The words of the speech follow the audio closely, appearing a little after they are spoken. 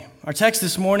Our text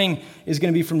this morning is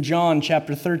going to be from John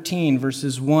chapter 13,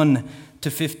 verses 1 to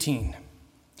 15.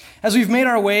 As we've made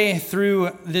our way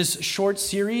through this short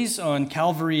series on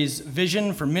Calvary's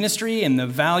vision for ministry and the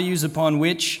values upon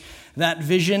which that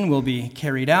vision will be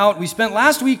carried out, we spent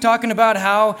last week talking about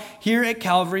how here at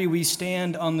Calvary we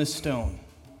stand on the stone.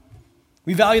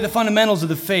 We value the fundamentals of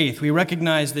the faith. We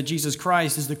recognize that Jesus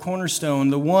Christ is the cornerstone,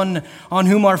 the one on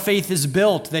whom our faith is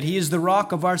built, that he is the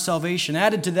rock of our salvation.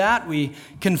 Added to that, we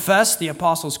confess the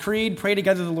Apostles' Creed, pray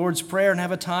together the Lord's Prayer, and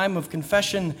have a time of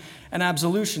confession and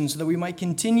absolution so that we might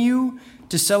continue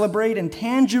to celebrate and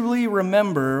tangibly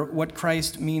remember what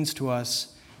Christ means to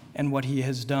us and what he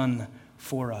has done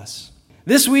for us.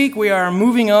 This week, we are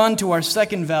moving on to our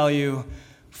second value,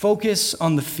 focus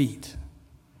on the feet.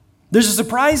 There's a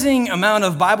surprising amount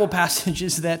of Bible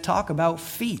passages that talk about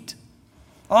feet.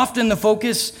 Often the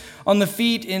focus on the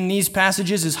feet in these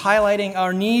passages is highlighting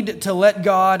our need to let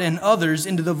God and others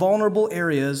into the vulnerable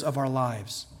areas of our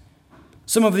lives.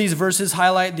 Some of these verses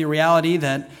highlight the reality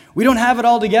that we don't have it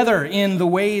all together in the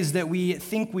ways that we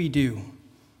think we do.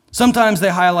 Sometimes they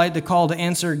highlight the call to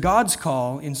answer God's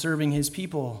call in serving his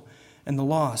people and the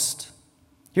lost.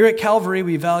 Here at Calvary,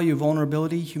 we value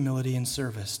vulnerability, humility, and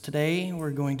service. Today,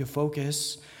 we're going to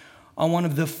focus on one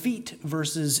of the feet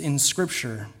verses in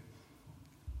Scripture,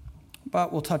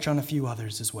 but we'll touch on a few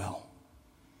others as well.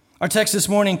 Our text this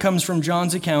morning comes from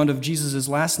John's account of Jesus'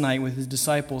 last night with his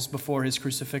disciples before his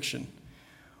crucifixion.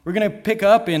 We're going to pick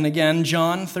up in, again,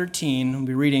 John 13. We'll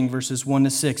be reading verses 1 to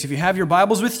 6. If you have your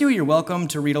Bibles with you, you're welcome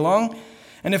to read along.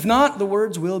 And if not, the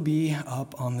words will be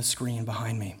up on the screen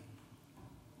behind me.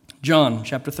 John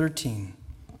chapter 13,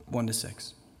 1 to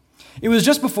 6. It was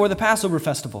just before the Passover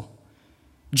festival.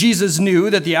 Jesus knew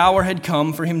that the hour had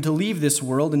come for him to leave this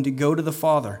world and to go to the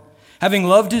Father. Having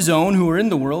loved his own who were in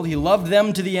the world, he loved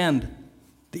them to the end.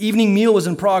 The evening meal was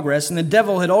in progress, and the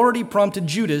devil had already prompted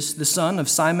Judas, the son of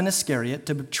Simon Iscariot,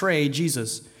 to betray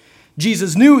Jesus.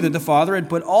 Jesus knew that the Father had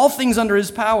put all things under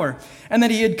his power, and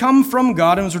that he had come from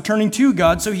God and was returning to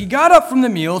God. So he got up from the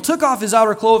meal, took off his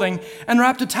outer clothing, and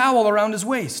wrapped a towel around his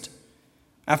waist.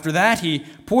 After that, he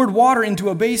poured water into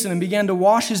a basin and began to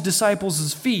wash his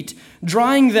disciples' feet,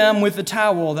 drying them with the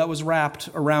towel that was wrapped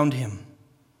around him.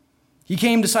 He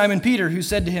came to Simon Peter, who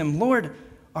said to him, "Lord,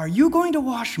 are you going to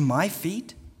wash my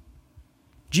feet?"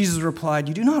 Jesus replied,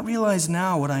 "You do not realize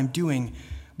now what I am doing,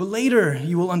 but later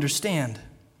you will understand."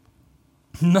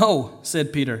 "No,"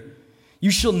 said Peter,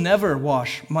 "you shall never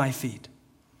wash my feet."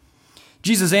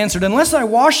 Jesus answered, "Unless I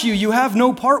wash you, you have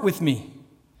no part with me."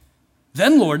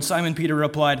 "Then, Lord," Simon Peter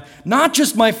replied, "not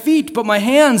just my feet, but my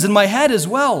hands and my head as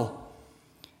well."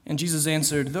 And Jesus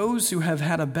answered, "Those who have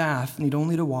had a bath need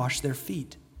only to wash their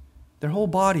feet. Their whole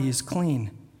body is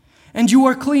clean. And you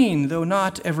are clean, though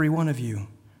not every one of you."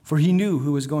 For he knew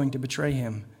who was going to betray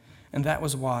him, and that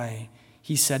was why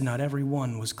he said not every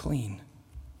one was clean.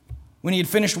 When he had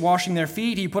finished washing their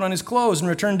feet, he put on his clothes and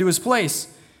returned to his place.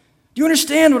 "Do you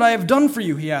understand what I have done for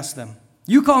you?" he asked them.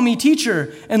 "You call me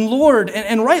teacher and Lord,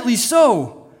 and rightly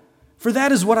so, for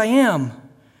that is what I am.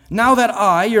 Now that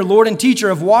I, your Lord and teacher,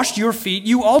 have washed your feet,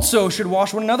 you also should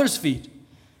wash one another's feet.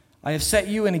 I have set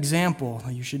you an example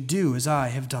that you should do as I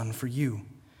have done for you.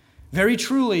 Very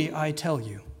truly, I tell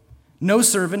you, no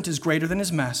servant is greater than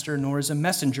his master, nor is a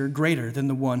messenger greater than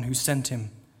the one who sent him.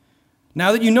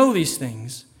 Now that you know these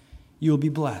things, you will be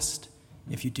blessed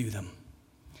if you do them."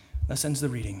 Thus ends the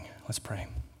reading. Let's pray.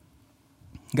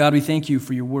 God, we thank you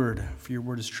for your word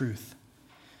is truth.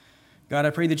 God, I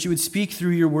pray that you would speak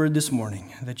through your word this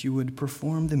morning, that you would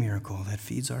perform the miracle that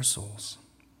feeds our souls.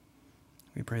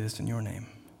 We pray this in your name.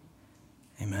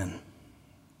 Amen.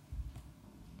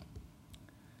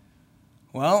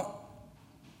 Well,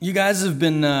 you guys have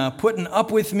been putting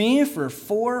up with me for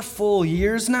 4 full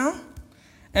years now,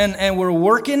 and we're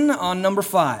working on number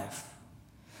 5.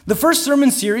 The first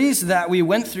sermon series that we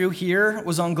went through here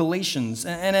was on Galatians,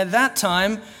 and at that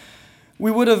time, we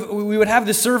would have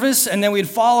the service, and then we'd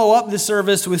follow up the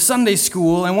service with Sunday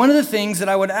school, and one of the things that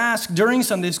I would ask during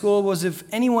Sunday school was if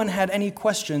anyone had any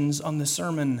questions on the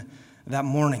sermon that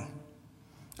morning.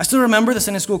 I still remember the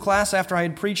Sunday school class after I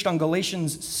had preached on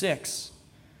Galatians 6,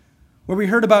 where we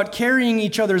heard about carrying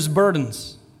each other's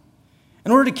burdens.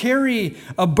 In order to carry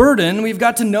a burden, we've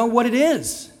got to know what it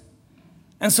is.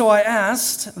 And so I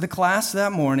asked the class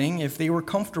that morning if they were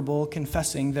comfortable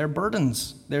confessing their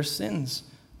burdens, their sins,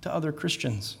 to other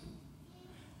Christians.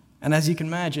 And as you can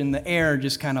imagine, the air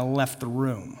just kind of left the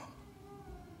room.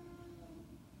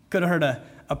 Could have heard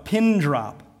a pin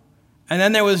drop. And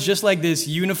then there was just like this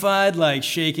unified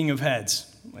shaking of heads.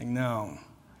 Like, no.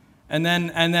 And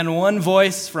then one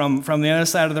voice from the other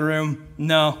side of the room,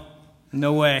 no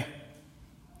way.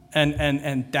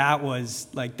 And that was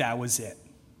it.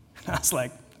 I was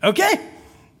like, okay,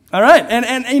 all right.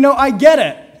 And I get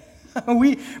it.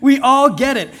 We all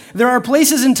get it. There are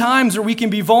places and times where we can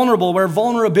be vulnerable, where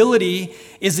vulnerability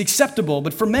is acceptable.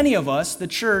 But for many of us, the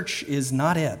church is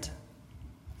not it.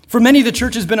 For many, the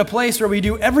church has been a place where we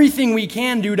do everything we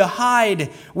can do to hide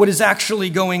what is actually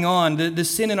going on, the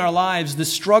sin in our lives, the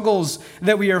struggles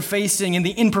that we are facing, and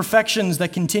the imperfections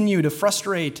that continue to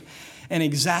frustrate and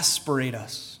exasperate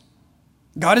us.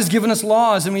 God has given us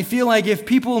laws, and we feel like if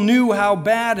people knew how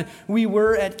bad we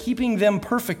were at keeping them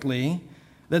perfectly,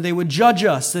 that they would judge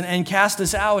us and cast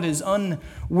us out as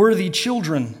unworthy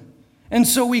children. And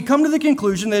so we come to the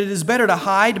conclusion that it is better to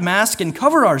hide, mask, and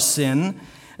cover our sin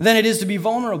than it is to be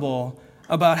vulnerable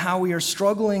about how we are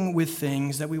struggling with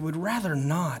things that we would rather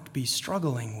not be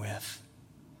struggling with.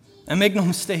 And make no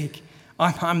mistake,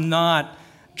 I'm not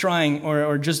trying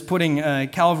or just putting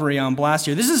Calvary on blast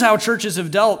here. This is how churches have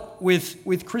dealt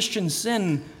with Christian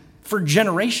sin for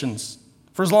generations,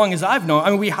 for as long as I've known.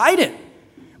 I mean, we hide it.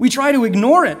 We try to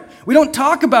ignore it. We don't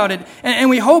talk about it,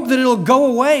 and we hope that it'll go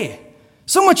away.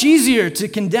 So much easier to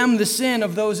condemn the sin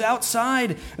of those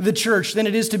outside the church than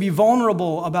it is to be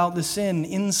vulnerable about the sin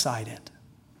inside it.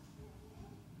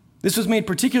 This was made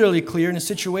particularly clear in a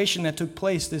situation that took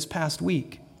place this past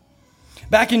week.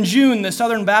 Back in June, the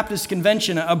Southern Baptist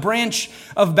Convention, a branch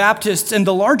of Baptists and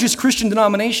the largest Christian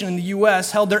denomination in the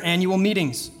U.S., held their annual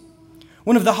meetings.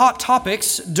 One of the hot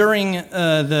topics during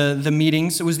the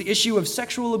meetings was the issue of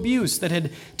sexual abuse that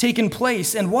had taken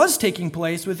place and was taking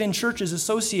place within churches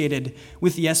associated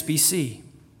with the SBC.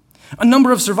 A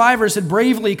number of survivors had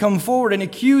bravely come forward and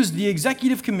accused the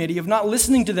executive committee of not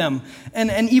listening to them and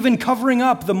even covering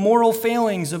up the moral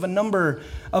failings of a number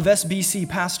of SBC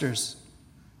pastors.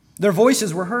 Their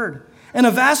voices were heard. And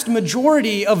a vast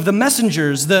majority of the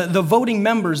messengers, the voting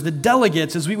members, the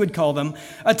delegates, as we would call them,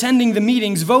 attending the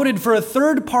meetings, voted for a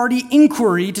third-party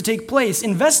inquiry to take place,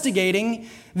 investigating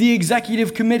the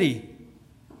executive committee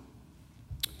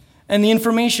and the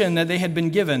information that they had been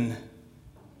given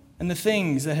and the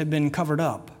things that had been covered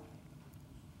up.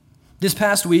 This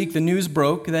past week, the news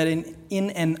broke that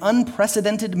in an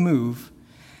unprecedented move,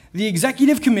 the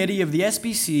executive committee of the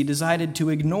SBC decided to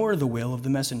ignore the will of the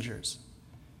messengers.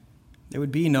 There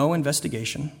would be no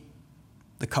investigation.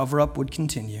 The cover-up would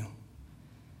continue.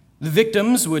 The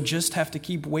victims would just have to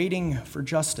keep waiting for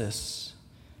justice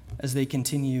as they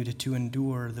continued to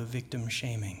endure the victim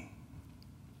shaming.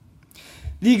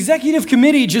 The executive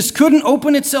committee just couldn't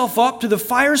open itself up to the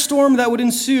firestorm that would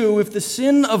ensue if the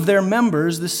sin of their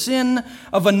members, the sin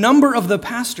of a number of the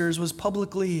pastors, was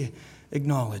publicly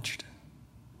acknowledged.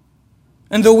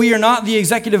 And though we are not the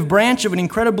executive branch of an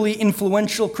incredibly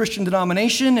influential Christian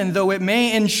denomination, and though it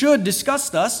may and should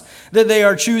disgust us that they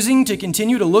are choosing to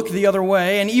continue to look the other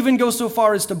way and even go so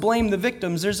far as to blame the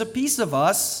victims, there's a piece of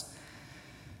us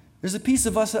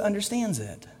that understands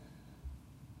it,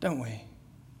 don't we?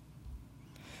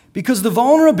 Because the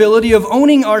vulnerability of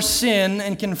owning our sin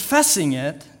and confessing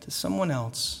it to someone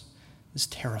else is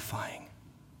terrifying.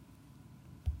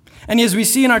 And as we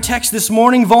see in our text this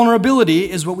morning, vulnerability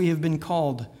is what we have been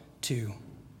called to.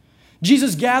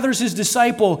 Jesus gathers his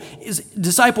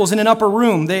disciples in an upper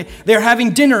room. They're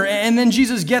having dinner, and then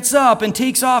Jesus gets up and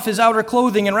takes off his outer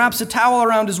clothing and wraps a towel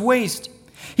around his waist.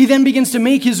 He then begins to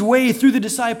make his way through the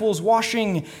disciples,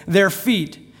 washing their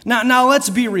feet. Now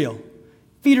let's be real.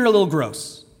 Feet are a little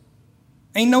gross.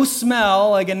 Ain't no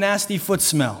smell like a nasty foot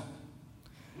smell.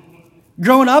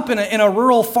 Growing up in a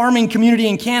rural farming community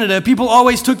in Canada, people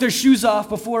always took their shoes off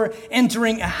before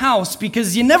entering a house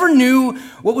because you never knew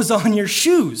what was on your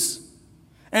shoes.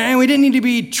 And we didn't need to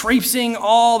be traipsing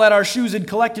all that our shoes had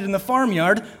collected in the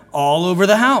farmyard all over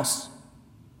the house.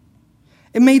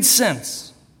 It made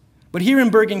sense. But here in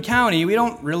Bergen County, we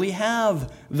don't really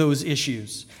have those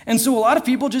issues. And so a lot of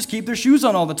people just keep their shoes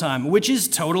on all the time, which is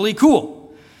totally cool.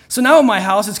 So now in my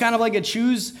house, it's kind of like a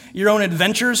choose your own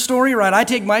adventure story, right? I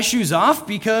take my shoes off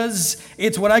because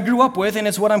it's what I grew up with and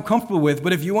it's what I'm comfortable with.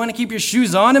 But if you want to keep your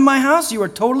shoes on in my house, you are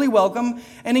totally welcome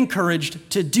and encouraged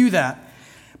to do that.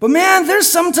 But man,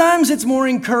 sometimes it's more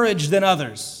encouraged than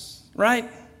others, right?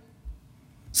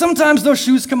 Sometimes those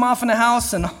shoes come off in the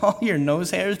house and all your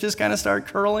nose hairs just kind of start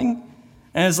curling.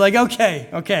 And it's like,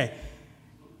 okay,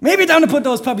 maybe time to put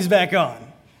those puppies back on.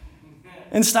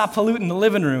 And stop polluting the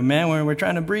living room, man, where we're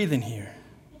trying to breathe in here.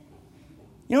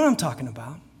 You know what I'm talking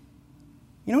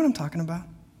about?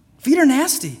 Feet are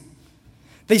nasty.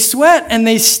 They sweat and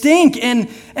they stink, and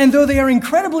though they are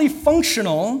incredibly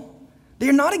functional, they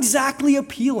are not exactly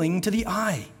appealing to the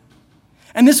eye.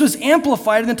 And this was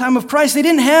amplified in the time of Christ. They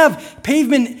didn't have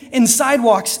pavement and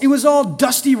sidewalks. It was all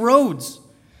dusty roads.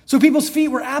 So people's feet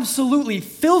were absolutely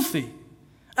filthy.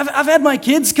 I've had my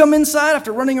kids come inside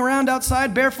after running around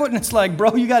outside barefoot, and it's like,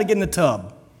 bro, you got to get in the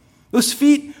tub. Those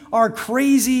feet are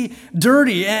crazy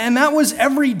dirty, and that was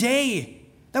every day.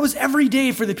 That was every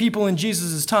day for the people in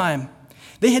Jesus' time.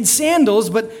 They had sandals,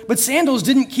 but sandals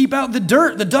didn't keep out the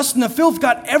dirt. The dust and the filth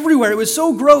got everywhere. It was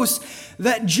so gross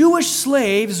that Jewish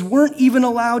slaves weren't even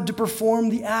allowed to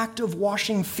perform the act of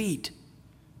washing feet.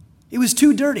 It was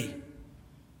too dirty,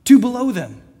 too below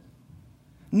them.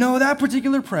 No, that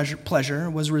particular pleasure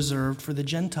was reserved for the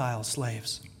Gentile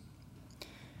slaves.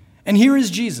 And here is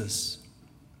Jesus,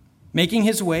 making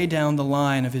his way down the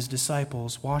line of his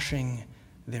disciples, washing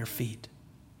their feet.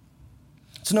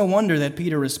 It's no wonder that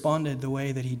Peter responded the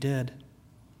way that he did.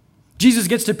 Jesus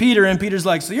gets to Peter, and Peter's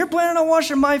like, so you're planning on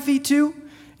washing my feet too?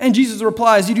 And Jesus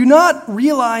replies, you do not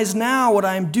realize now what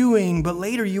I'm doing, but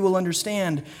later you will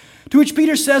understand. To which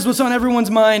Peter says what's on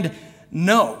everyone's mind,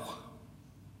 no,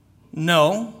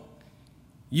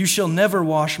 you shall never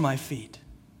wash my feet.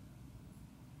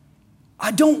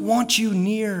 I don't want you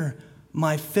near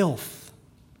my filth.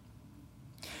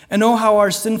 And oh, how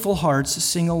our sinful hearts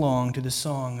sing along to the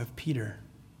song of Peter.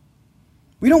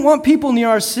 We don't want people near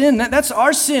our sin. That's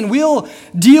our sin. We'll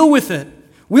deal with it.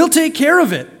 We'll take care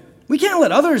of it. We can't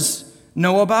let others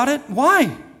know about it.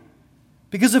 Why?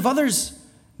 Because if others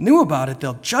knew about it,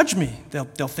 they'll judge me.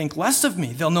 They'll think less of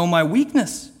me. They'll know my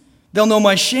weakness. They'll know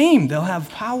my shame. They'll have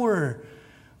power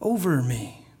over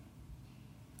me.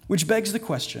 Which begs the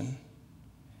question,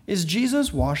 is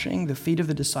Jesus washing the feet of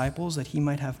the disciples that he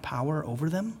might have power over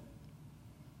them?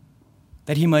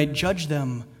 That he might judge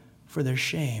them for their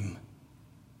shame?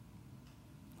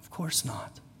 Of course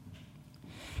not.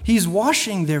 He's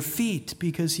washing their feet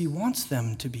because he wants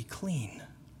them to be clean.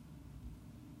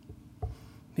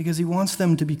 Because he wants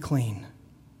them to be clean.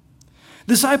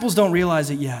 Disciples don't realize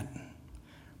it yet.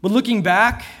 But looking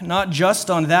back, not just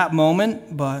on that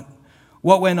moment, but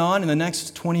what went on in the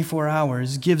next 24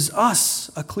 hours, gives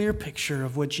us a clear picture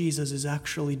of what Jesus is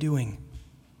actually doing.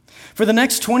 For the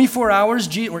next 24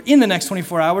 hours, or in the next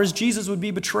 24 hours, Jesus would be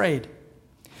betrayed.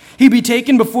 He'd be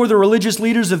taken before the religious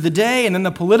leaders of the day, and then the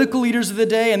political leaders of the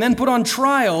day, and then put on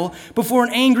trial before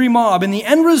an angry mob. And the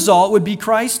end result would be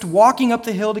Christ walking up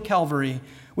the hill to Calvary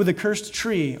with a cursed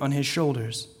tree on his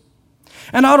shoulders.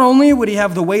 And not only would he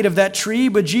have the weight of that tree,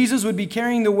 but Jesus would be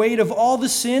carrying the weight of all the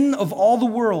sin of all the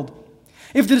world.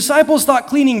 If the disciples thought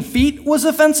cleaning feet was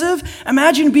offensive,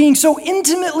 imagine being so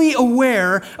intimately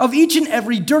aware of each and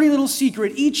every dirty little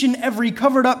secret, each and every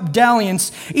covered up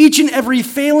dalliance, each and every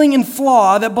failing and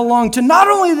flaw that belonged to not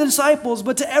only the disciples,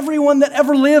 but to everyone that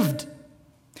ever lived.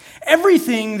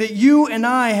 Everything that you and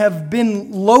I have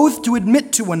been loath to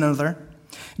admit to one another,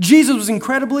 Jesus was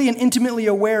incredibly and intimately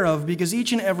aware of, because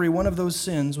each and every one of those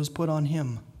sins was put on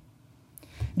him.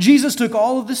 Jesus took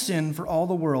all of the sin for all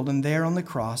the world, and there on the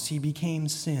cross, he became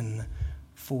sin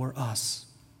for us.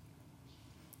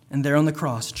 And there on the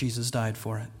cross, Jesus died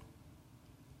for it.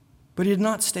 But he did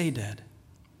not stay dead.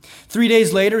 3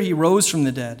 days later, he rose from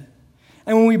the dead.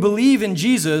 And when we believe in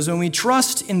Jesus, when we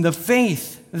trust in the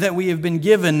faith that we have been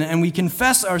given, and we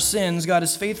confess our sins, God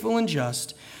is faithful and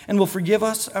just, and will forgive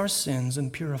us our sins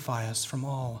and purify us from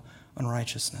all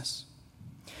unrighteousness.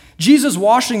 Jesus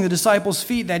washing the disciples'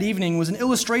 feet that evening was an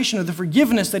illustration of the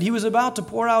forgiveness that he was about to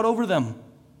pour out over them.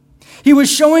 He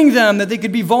was showing them that they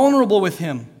could be vulnerable with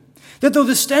him, that though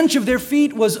the stench of their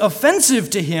feet was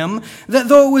offensive to him, that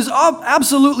though it was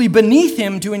absolutely beneath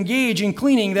him to engage in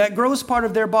cleaning that gross part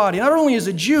of their body, not only as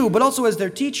a Jew, but also as their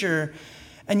teacher,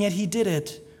 and yet he did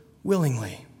it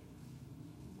willingly.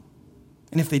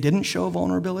 And if they didn't show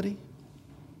vulnerability,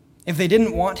 if they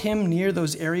didn't want him near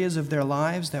those areas of their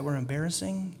lives that were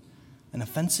embarrassing and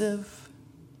offensive,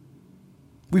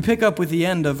 we pick up with the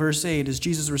end of verse 8 as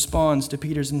Jesus responds to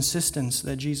Peter's insistence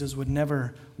that Jesus would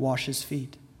never wash his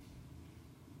feet.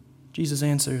 Jesus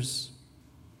answers,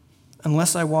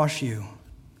 "Unless I wash you,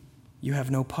 you have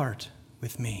no part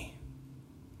with me."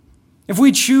 If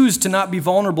we choose to not be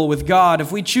vulnerable with God,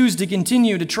 if we choose to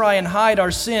continue to try and hide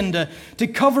our sin, to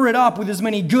cover it up with as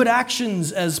many good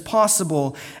actions as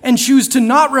possible, and choose to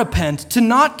not repent, to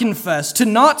not confess, to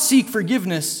not seek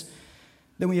forgiveness,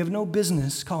 then we have no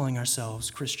business calling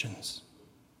ourselves Christians.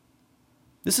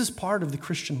 This is part of the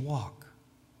Christian walk.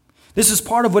 This is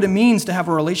part of what it means to have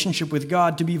a relationship with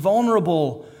God, to be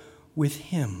vulnerable with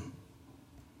him.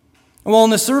 And while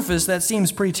on the surface that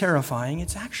seems pretty terrifying,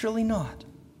 it's actually not.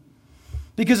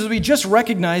 Because as we just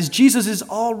recognized, Jesus is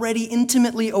already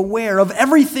intimately aware of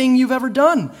everything you've ever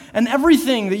done and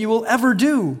everything that you will ever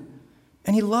do.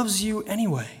 And he loves you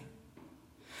anyway.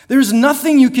 There's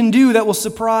nothing you can do that will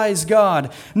surprise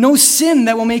God. No sin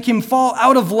that will make him fall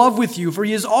out of love with you, for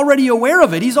he is already aware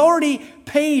of it. He's already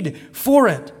paid for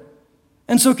it.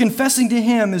 And so confessing to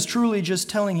him is truly just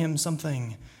telling him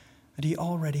something that he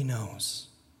already knows.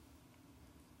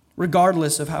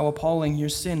 Regardless of how appalling your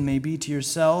sin may be to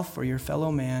yourself or your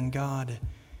fellow man, God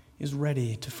is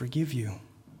ready to forgive you.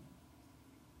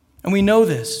 And we know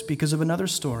this because of another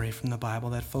story from the Bible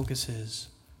that focuses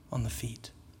on the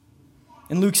feet.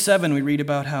 In Luke 7, we read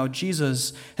about how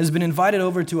Jesus has been invited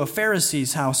over to a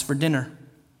Pharisee's house for dinner.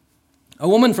 A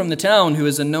woman from the town who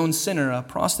is a known sinner, a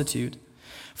prostitute,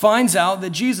 finds out that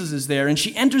Jesus is there, and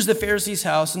she enters the Pharisee's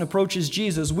house and approaches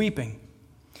Jesus weeping.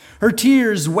 Her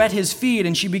tears wet his feet,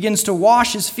 and she begins to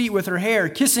wash his feet with her hair,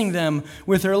 kissing them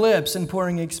with her lips and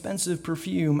pouring expensive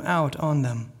perfume out on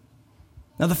them.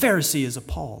 Now the Pharisee is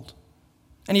appalled,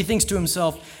 and he thinks to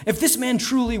himself, if this man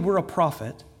truly were a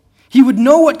prophet, he would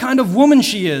know what kind of woman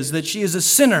she is, that she is a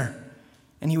sinner,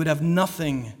 and he would have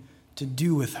nothing to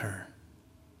do with her.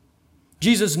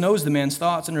 Jesus knows the man's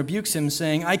thoughts and rebukes him,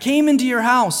 saying, I came into your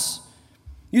house.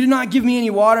 You did not give me any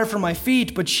water for my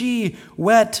feet, but she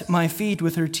wet my feet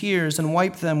with her tears and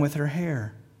wiped them with her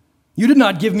hair. You did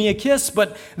not give me a kiss,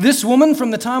 but this woman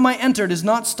from the time I entered has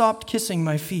not stopped kissing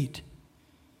my feet.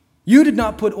 You did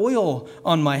not put oil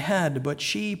on my head, but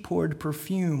she poured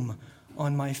perfume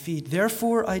on my feet.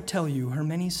 Therefore, I tell you, her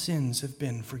many sins have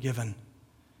been forgiven,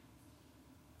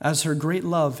 as her great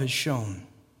love has shown.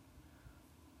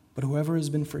 But whoever has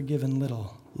been forgiven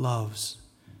little loves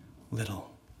little.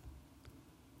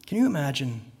 Can you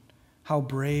imagine how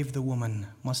brave the woman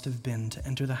must have been to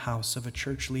enter the house of a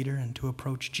church leader and to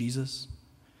approach Jesus,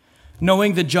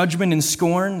 knowing the judgment and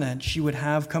scorn that she would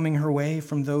have coming her way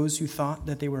from those who thought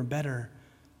that they were better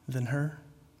than her?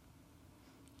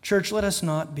 Church, let us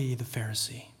not be the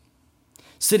Pharisee,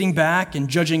 sitting back and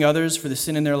judging others for the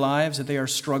sin in their lives that they are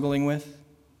struggling with.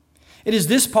 It is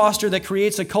this posture that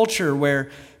creates a culture where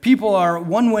people are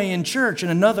one way in church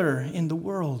and another in the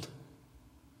world.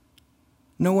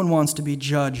 No one wants to be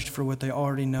judged for what they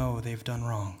already know they've done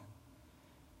wrong.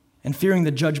 And fearing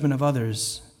the judgment of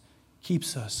others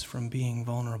keeps us from being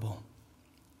vulnerable.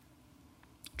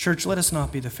 Church, let us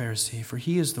not be the Pharisee, for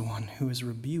he is the one who is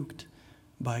rebuked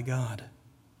by God.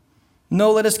 No,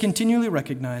 let us continually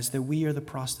recognize that we are the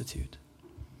prostitute,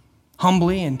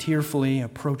 humbly and tearfully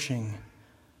approaching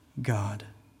God,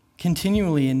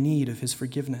 continually in need of his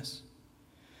forgiveness.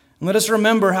 And let us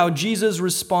remember how Jesus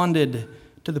responded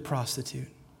to the prostitute.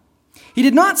 He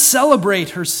did not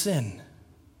celebrate her sin.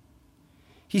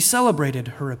 He celebrated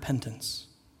her repentance,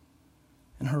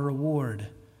 and her reward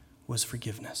was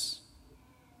forgiveness.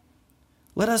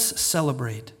 Let us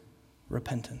celebrate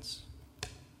repentance.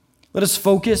 Let us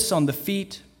focus on the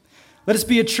feet. Let us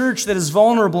be a church that is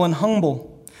vulnerable and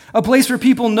humble, a place where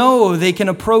people know they can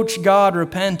approach God,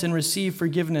 repent, and receive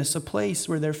forgiveness, a place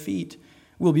where their feet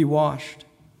will be washed.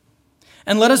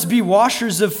 And let us be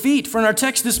washers of feet. For in our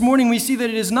text this morning, we see that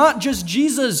it is not just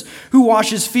Jesus who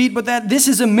washes feet, but that this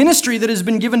is a ministry that has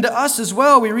been given to us as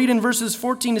well. We read in verses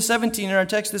 14 to 17 in our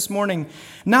text this morning,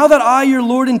 now that I, your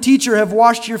Lord and teacher, have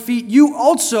washed your feet, you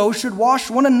also should wash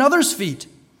one another's feet.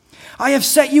 I have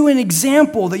set you an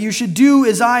example that you should do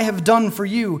as I have done for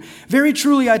you. Very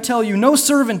truly, I tell you, no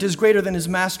servant is greater than his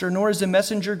master, nor is a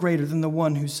messenger greater than the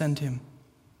one who sent him.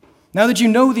 Now that you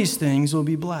know these things, you'll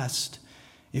be blessed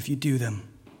if you do them.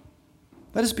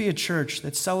 Let us be a church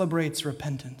that celebrates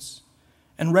repentance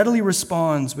and readily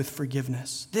responds with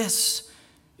forgiveness. This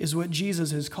is what Jesus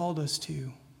has called us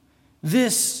to.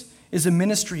 This is a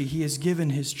ministry he has given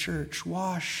his church.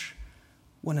 Wash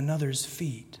one another's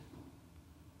feet.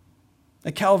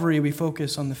 At Calvary, we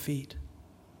focus on the feet.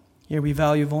 Here we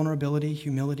value vulnerability,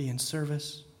 humility, and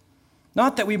service.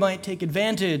 Not that we might take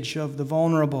advantage of the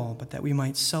vulnerable, but that we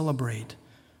might celebrate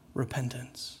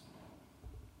repentance.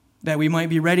 That we might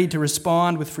be ready to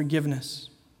respond with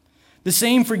forgiveness. The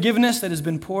same forgiveness that has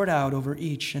been poured out over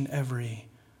each and every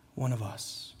one of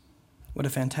us. What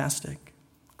a fantastic,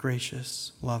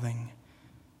 gracious, loving,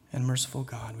 and merciful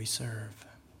God we serve.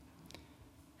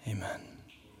 Amen.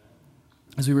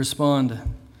 As we respond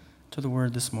to the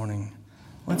word this morning,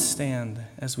 let's stand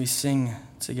as we sing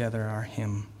together our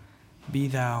hymn, Be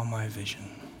Thou My Vision.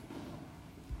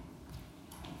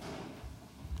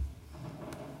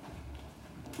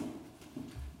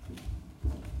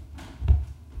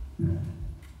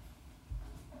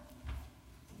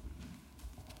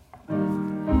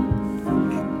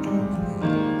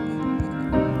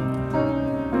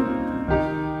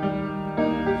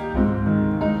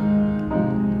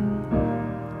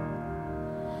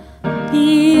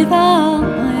 Be thou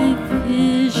my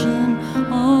vision,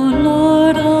 O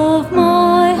Lord of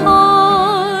my heart.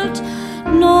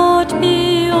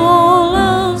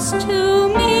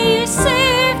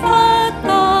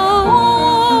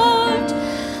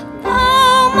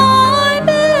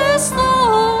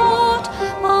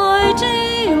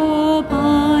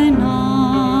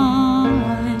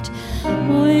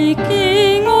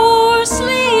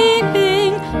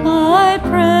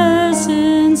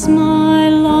 essence, my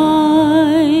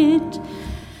light.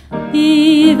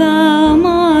 Be thou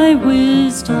my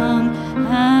wisdom,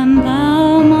 and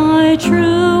thou my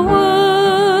true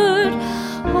word.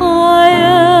 I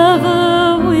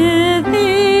ever with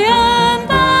thee, and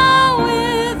thou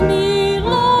with me,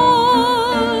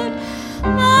 Lord.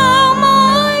 Thou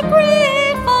my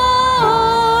great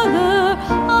Father,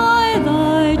 I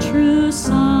thy true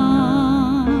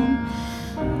Son.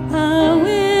 Thou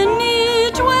in me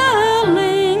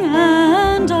dwelling,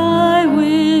 and I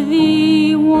with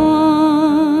thee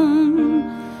one.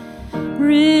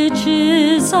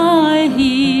 Riches I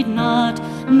heed not,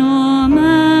 nor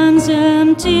man's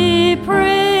empty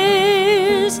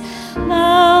praise.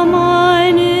 Thou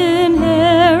mine inheritance,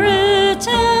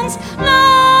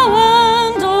 now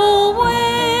and always.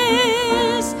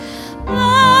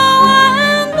 Thou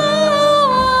and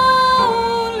thou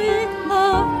only,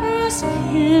 thou first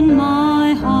in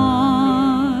my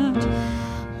heart.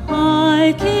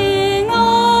 High King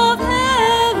of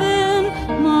heaven,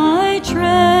 my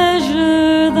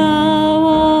treasure thou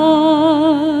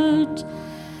art.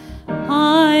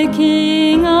 High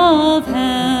King of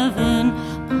heaven,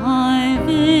 my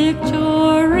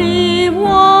victory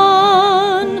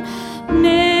won.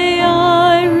 May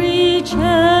I reach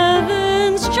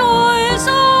heaven's joys,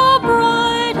 O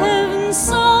bright heaven's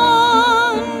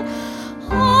sun.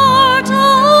 Heart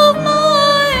of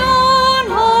my own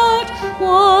heart,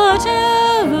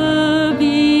 whatever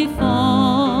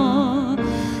befall,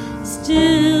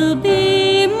 still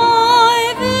be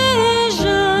my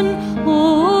vision,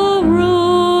 O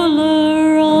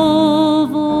ruler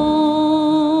of all.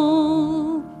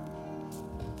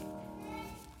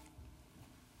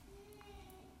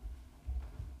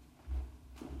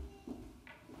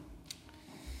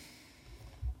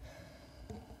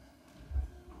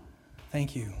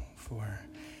 Thank you for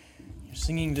your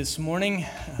singing this morning.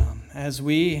 As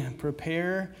we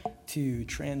prepare to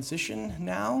transition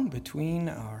now between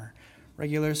our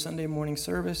regular Sunday morning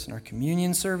service and our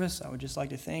communion service, I would just like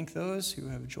to thank those who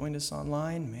have joined us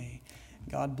online. May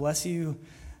God bless you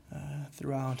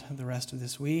throughout the rest of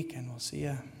this week, and we'll see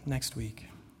you next week.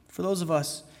 For those of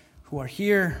us who are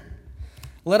here